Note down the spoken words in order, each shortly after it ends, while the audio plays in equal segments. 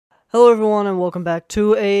Hello everyone and welcome back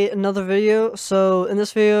to another video. So in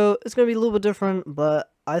this video, it's going to be a little bit different, but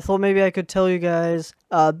I thought maybe I could tell you guys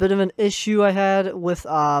a bit of an issue I had with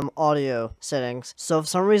audio settings. So for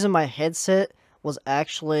some reason my headset was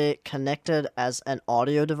actually connected as an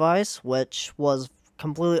audio device, which was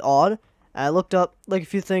completely odd. And I looked up like a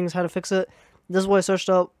few things how to fix it. This is what I searched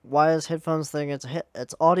up. Why is headphones thing?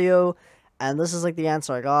 It's audio. And this is like the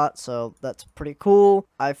answer I got, so that's pretty cool.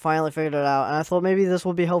 I finally figured it out, and I thought maybe this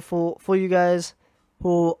will be helpful for you guys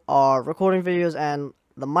who are recording videos and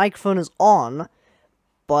the microphone is on,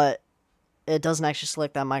 but it doesn't actually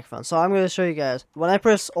select that microphone. So I'm going to show you guys. When I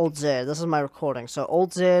press Alt Z, this is my recording. So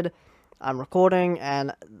Alt Z, I'm recording,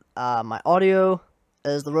 and my audio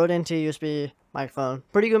is the Rode NT USB microphone.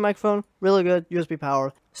 Pretty good microphone, really good, USB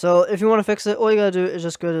powered. So if you want to fix it, all you gotta do is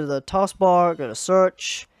just go to the taskbar, go to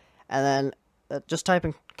search, and then just type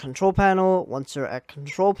in control panel. Once you're at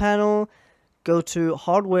control panel, go to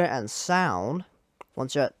hardware and sound.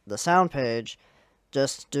 Once you're at the sound page,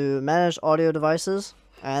 just do manage audio devices,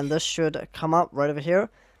 and this should come up right over here.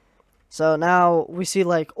 So now we see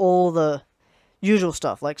like all the usual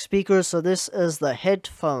stuff like speakers. So this is the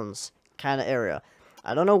headphones kind of area.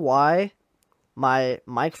 I don't know why my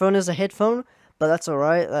microphone is a headphone, but that's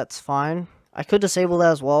alright, that's fine. I could disable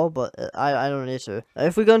that as well, but I don't need to.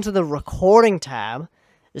 If we go into the recording tab,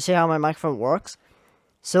 you see how my microphone works?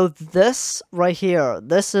 So this right here,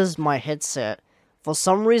 this is my headset. For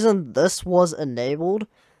some reason, this was enabled.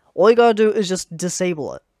 All you gotta do is just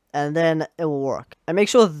disable it, and then it will work. And make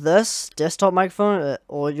sure this desktop microphone,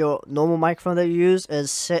 or your normal microphone that you use,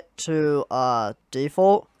 is set to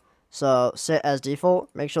default. So set as default.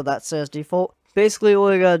 Make sure that says default. Basically,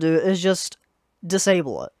 all you gotta do is just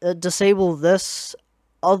disable it. Disable this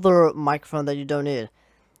other microphone that you don't need,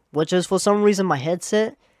 which is for some reason my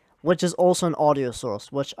headset, which is also an audio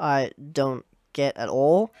source, which I don't get at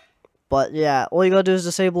all. But yeah, all you gotta do is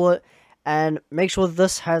disable it, and make sure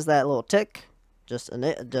this has that little tick, just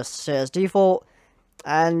says default,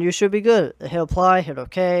 and you should be good. Hit apply, hit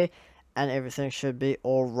OK, and everything should be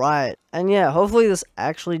alright. And yeah, hopefully this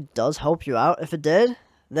actually does help you out. If it did,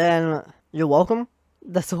 then you're welcome.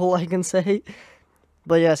 That's all I can say.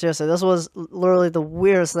 But yeah, seriously, this was literally the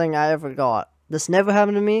weirdest thing I ever got. This never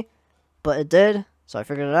happened to me, but it did, so I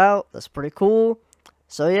figured it out. That's pretty cool.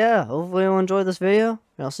 So yeah, hopefully you'll enjoy this video,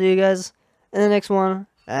 and I'll see you guys in the next one,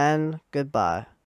 and goodbye.